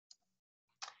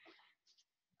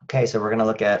Okay, so we're going to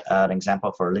look at an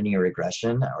example for linear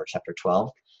regression, or chapter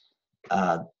 12.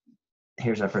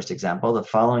 Here's our first example. The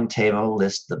following table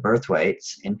lists the birth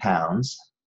weights in pounds,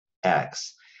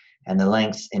 X, and the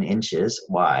lengths in inches,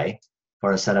 Y,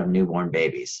 for a set of newborn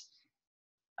babies.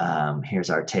 Here's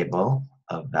our table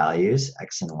of values,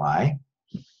 X and Y.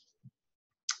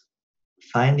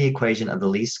 Find the equation of the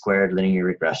least squared linear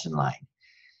regression line.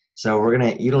 So we're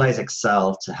going to utilize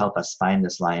Excel to help us find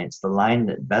this line. It's the line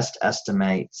that best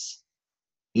estimates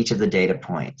each of the data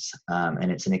points.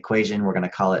 And it's an equation, we're going to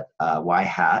call it y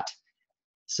hat.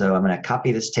 So I'm going to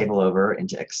copy this table over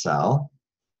into Excel,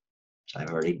 which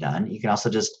I've already done. You can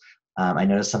also just, I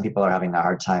notice some people are having a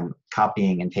hard time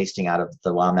copying and pasting out of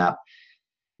the WAMAP.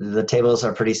 The tables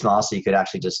are pretty small, so you could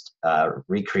actually just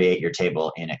recreate your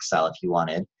table in Excel if you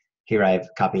wanted. Here I've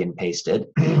copied and pasted.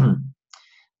 Then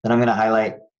I'm going to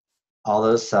highlight all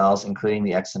those cells, including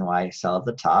the X and Y cell at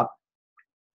the top.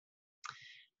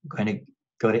 I'm going to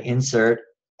go to Insert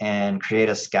and create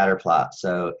a scatter plot.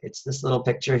 So it's this little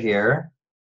picture here.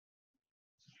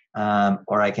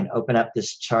 Or I can open up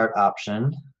this chart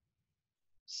option,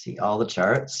 see all the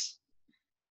charts.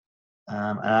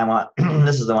 And I want,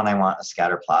 this is the one I want, a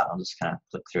scatter plot. I'll just kind of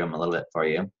click through them a little bit for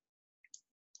you.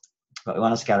 But we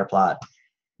want a scatter plot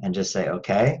and just say,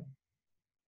 okay.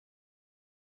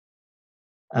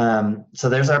 So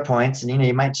there's our points, and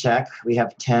you might check. We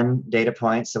have 10 data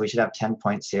points, so we should have 10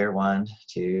 points here. 1,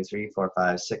 2, 3, 4,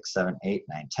 5, 6, 7, 8,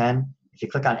 9, 10. If you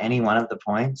click on any one of the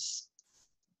points,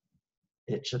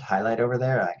 it should highlight over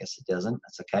there. I guess it doesn't.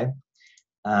 That's okay.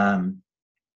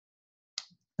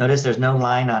 Notice there's no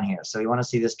line on here, so you want to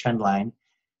see this trend line.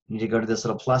 You need to go to this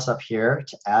little plus up here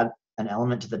to add an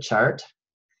element to the chart,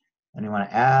 and we want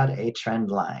to add a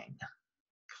trend line.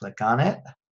 Click on it.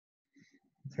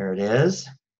 There it is.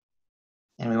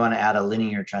 And we want to add a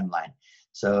linear trend line.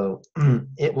 So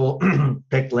it will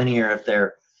pick linear if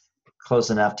they're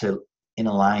close enough to in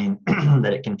a line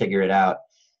that it can figure it out.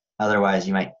 Otherwise,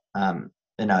 you might,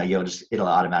 it'll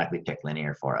automatically pick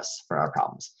linear for us for our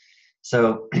problems.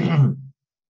 So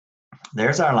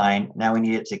there's our line. Now we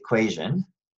need its equation.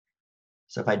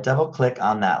 So if I double click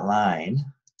on that line,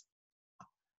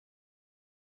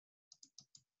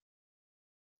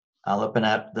 I'll open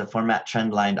up the Format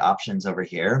Trendline Options over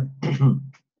here.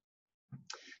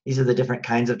 These are the different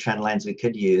kinds of trend lines we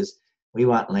could use. We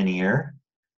want linear.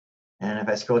 And if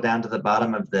I scroll down to the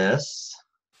bottom of this,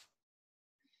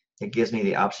 it gives me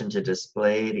the option to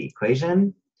display the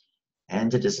equation and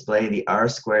to display the R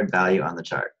squared value on the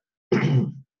chart.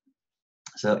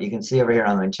 So you can see over here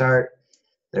on my chart,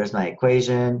 there's my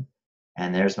equation,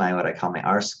 and there's my what I call my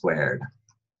R squared.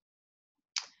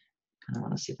 I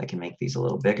want to see if I can make these a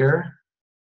little bigger.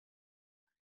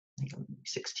 Make them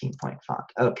 16-point font.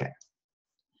 Okay.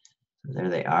 So there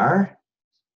they are.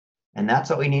 And that's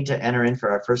what we need to enter in for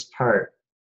our first part.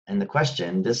 And the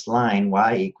question, this line,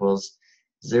 y equals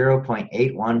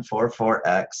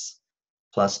 0.8144x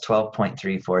plus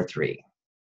 12.343.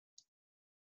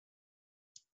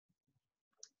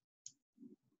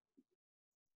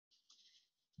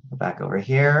 Go back over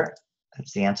here.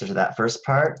 That's the answer to that first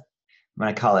part. I'm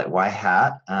going to call it y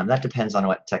hat. That depends on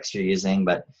what text you're using,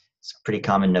 but it's pretty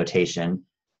common notation.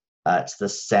 It's the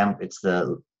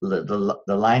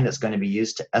line that's going to be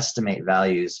used to estimate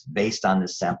values based on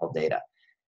this sample data.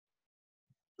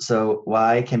 So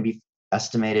y can be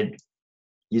estimated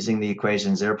using the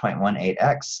equation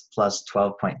 0.18x plus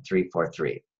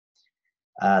 12.343.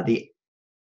 The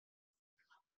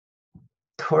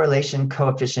correlation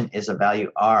coefficient is a value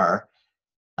r.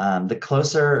 The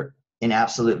closer in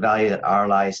absolute value that r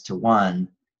lies to 1,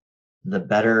 the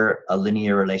better a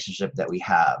linear relationship that we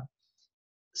have.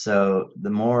 So the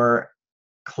more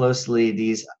closely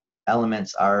these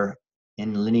elements are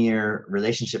in linear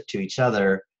relationship to each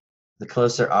other, the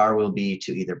closer r will be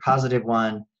to either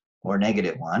 +1 or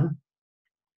 -1.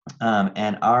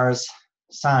 And r's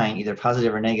sign, either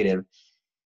positive or negative,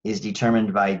 is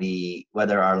determined by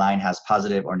whether our line has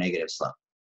positive or negative slope.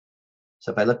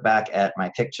 So if I look back at my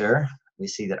picture, we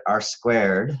see that r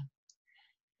squared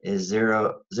is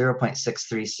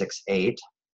 0.6368.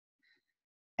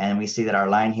 And we see that our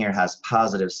line here has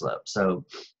positive slope. So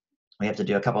we have to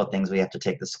do a couple of things. We have to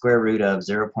take the square root of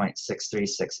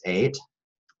 0.6368.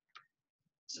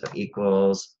 So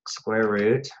equals square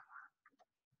root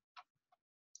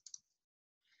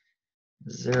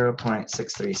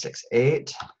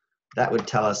 0.6368. That would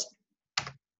tell us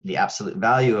the absolute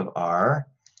value of r.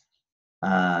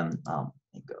 I'll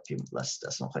go a few less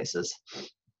decimal places.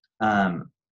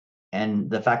 And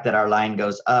the fact that our line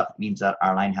goes up means that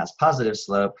our line has positive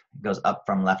slope. It goes up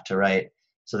from left to right.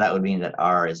 So that would mean that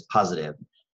r is positive.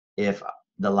 If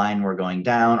the line were going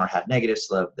down or had negative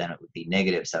slope, then it would be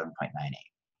negative 7.98.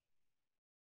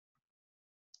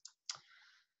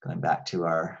 Going back to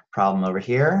our problem over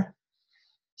here.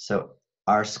 So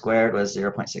r squared was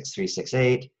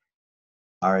 0.6368.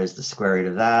 R is the square root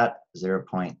of that,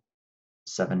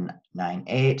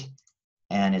 0.798.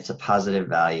 And it's a positive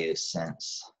value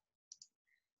since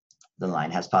the line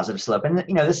has positive slope. And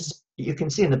you know, this is, you can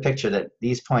see in the picture that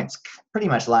these points pretty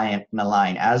much lie in a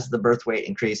line. As the birth weight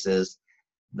increases,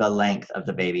 the length of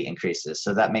the baby increases.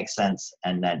 So that makes sense.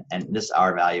 And then, and this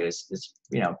R value is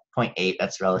you know, 0.8.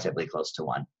 That's relatively close to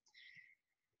 1.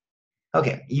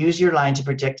 Okay, use your line to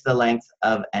predict the length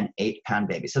of an 8-pound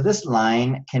baby. So this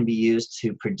line can be used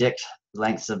to predict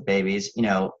lengths of babies, you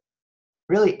know,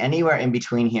 really anywhere in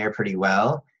between here pretty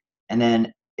well. And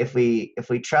then if we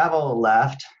travel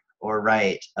left or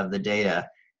right of the data,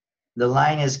 the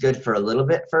line is good for a little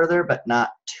bit further, but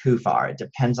not too far. It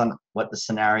depends on what the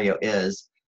scenario is.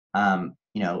 You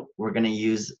know, we're going to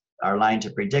use our line to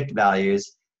predict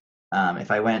values.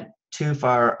 If I went too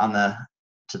far on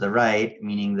to the right,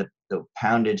 meaning the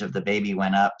poundage of the baby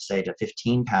went up, say, to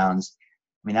 15 pounds,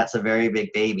 I mean, that's a very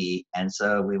big baby. And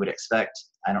so we would expect,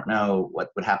 I don't know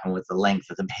what would happen with the length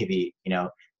of the baby. You know,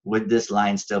 would this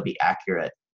line still be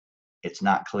accurate? It's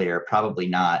not clear, probably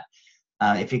not.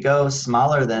 If you go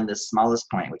smaller than the smallest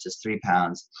point, which is 3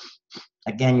 pounds,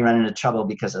 again, you run into trouble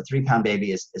because a 3-pound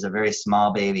baby is a very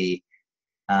small baby.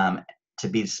 To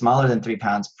be smaller than 3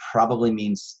 pounds probably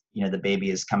means, you know, the baby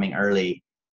is coming early,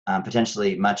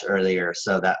 potentially much earlier.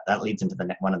 So that leads into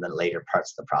one of the later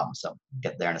parts of the problem. So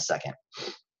get there in a second.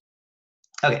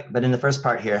 Okay, but in the first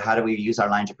part here, how do we use our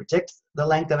line to predict the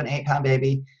length of an 8-pound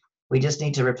baby? We just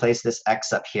need to replace this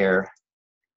x up here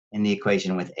in the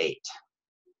equation with 8.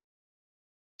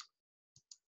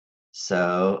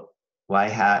 So y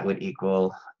hat would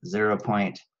equal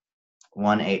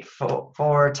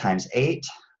 0.184 times 8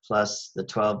 plus the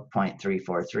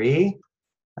 12.343.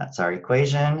 That's our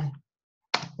equation.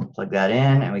 Plug that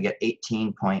in and we get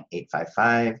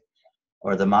 18.855,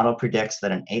 or the model predicts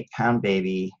that an 8-pound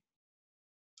baby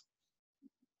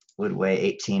would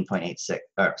weigh 18.86,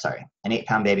 or sorry, an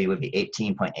 8-pound baby would be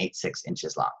 18.86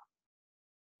 inches long.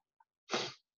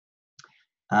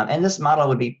 And this model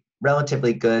would be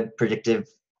relatively good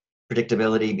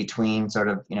predictability between sort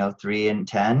of, you know, 3 and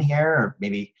 10 here, or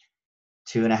maybe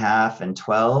 2.5 and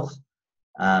 12.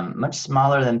 Much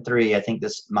smaller than 3, I think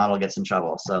this model gets in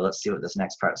trouble. So let's see what this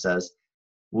next part says.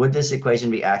 Would this equation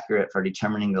be accurate for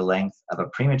determining the length of a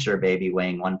premature baby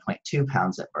weighing 1.2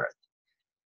 pounds at birth?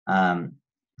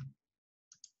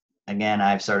 Again,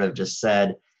 I've sort of just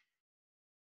said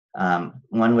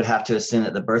one would have to assume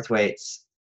that the birth weights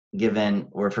given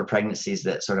were for pregnancies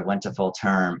that sort of went to full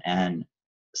term. And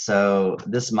so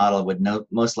this model would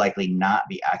most likely not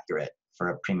be accurate for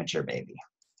a premature baby.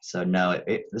 So no,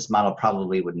 this model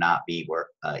probably would not be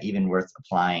even worth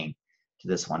applying to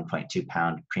this 1.2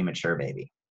 pound premature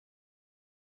baby.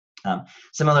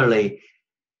 Similarly,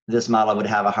 this model would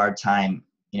have a hard time,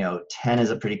 you know, 10 pounds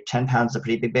is a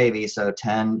pretty big baby, so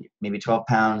 10, maybe 12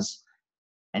 pounds,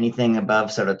 anything above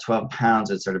sort of 12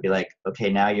 pounds would sort of be like, okay,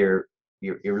 now you're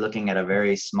looking at a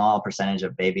very small percentage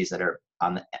of babies that are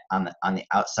on the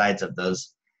outsides of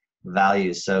those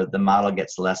values. So the model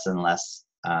gets less and less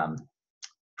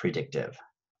predictive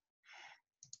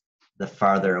the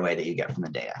farther away that you get from the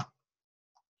data.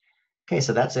 Okay,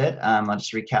 so that's it. I'll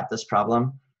just recap this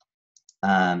problem.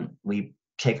 We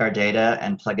take our data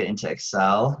and plug it into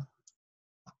Excel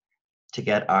to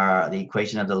get the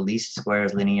equation of the least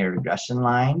squares linear regression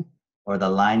line, or the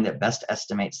line that best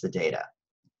estimates the data.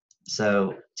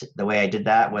 So the way I did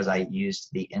that was I used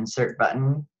the insert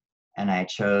button and I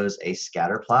chose a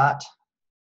scatter plot.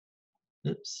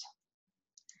 Oops.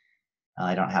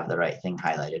 I don't have the right thing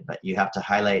highlighted, but you have to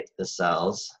highlight the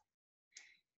cells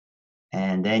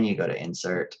and then you go to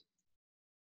insert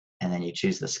and then you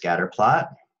choose the scatter plot.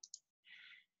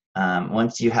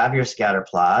 Once you have your scatter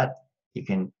plot, you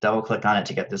can double click on it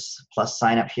to get this plus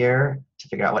sign up here to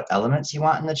figure out what elements you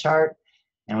want in the chart.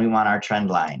 And we want our trend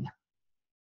line.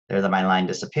 There, my line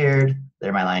disappeared.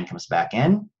 There, my line comes back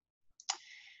in.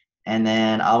 And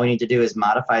then all we need to do is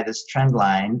modify this trend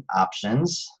line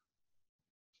options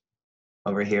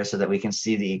over here so that we can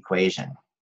see the equation.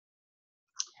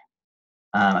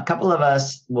 A couple of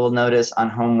us will notice on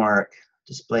homework,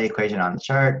 display equation on the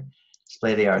chart,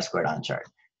 display the R squared on the chart.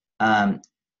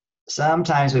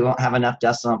 Sometimes we won't have enough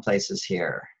decimal places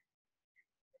here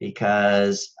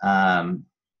because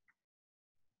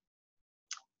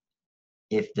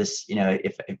if this, you know,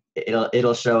 if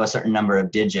it'll show a certain number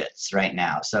of digits right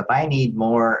now. So if I need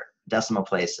more decimal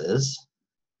places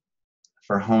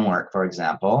for homework, for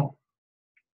example,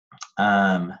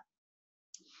 What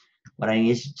I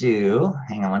need to do,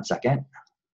 hang on one second.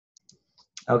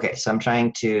 Okay, so I'm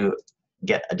trying to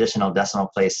get additional decimal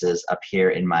places up here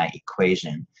in my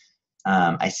equation.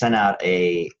 I sent out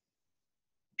a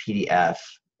PDF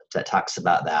that talks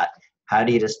about that. How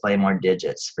do you display more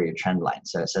digits for your trend line?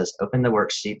 So it says, open the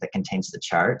worksheet that contains the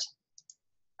chart.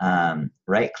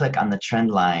 Right-click on the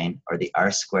trend line or the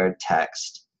R-squared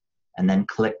text, and then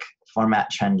click Format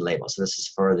Trend Label. So this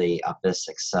is for the Office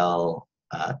Excel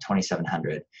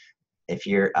 2700. If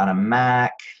you're on a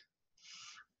Mac,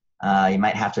 you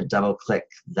might have to double-click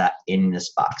that in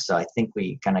this box. So I think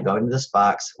we kind of go into this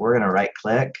box. We're going to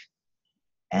right-click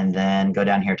and then go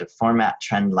down here to Format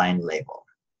Trend Line Label.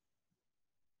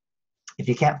 If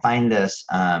you can't find this,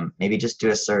 maybe just do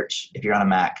a search. If you're on a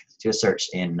Mac, do a search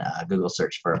in Google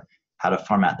search for how to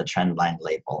format the trend line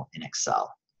label in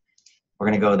Excel. We're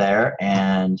going to go there,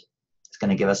 and it's going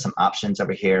to give us some options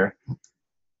over here.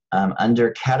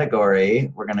 Under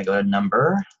category, we're going to go to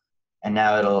number, and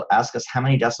now it'll ask us how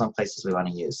many decimal places we want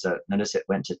to use. So notice it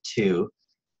went to 2.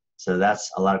 So that's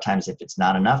a lot of times if it's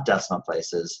not enough decimal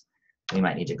places, we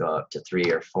might need to go up to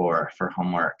 3 or 4 for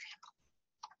homework.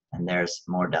 And there's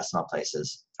more decimal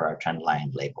places for our trend line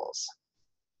labels.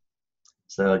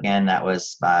 So again, that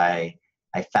was by,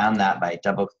 I found that by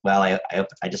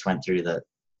I just went through the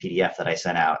PDF that I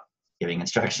sent out giving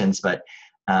instructions, but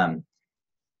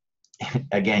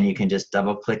again, you can just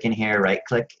double click in here, right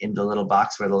click in the little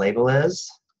box where the label is,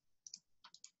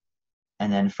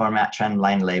 and then Format Trend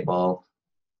Line Label,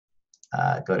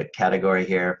 go to category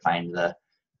here, find the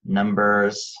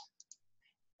numbers,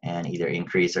 and either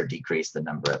increase or decrease the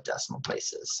number of decimal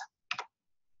places.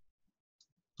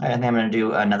 And then I'm going to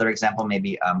do another example,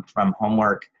 maybe from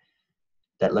homework,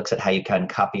 that looks at how you can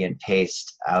copy and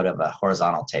paste out of a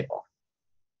horizontal table.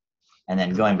 And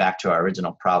then going back to our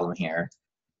original problem here,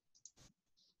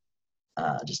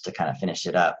 just to kind of finish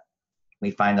it up, we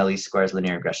find the least squares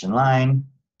linear regression line.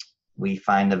 We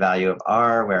find the value of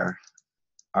r, where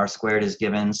r squared is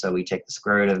given, so we take the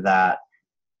square root of that.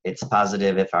 It's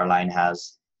positive if our line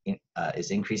has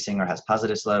is increasing or has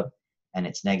positive slope, and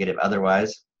it's negative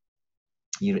otherwise.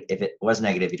 If it was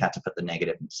negative, you'd have to put the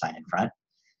negative sign in front.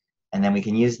 And then we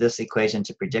can use this equation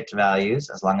to predict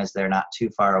values as long as they're not too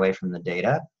far away from the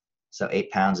data. So 8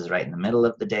 pounds is right in the middle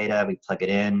of the data. We plug it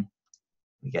in.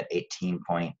 We get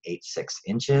 18.86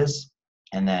 inches.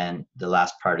 And then the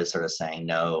last part is sort of saying,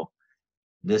 no,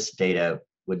 this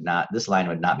line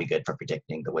would not be good for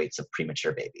predicting the weights of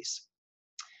premature babies.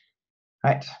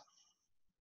 All right.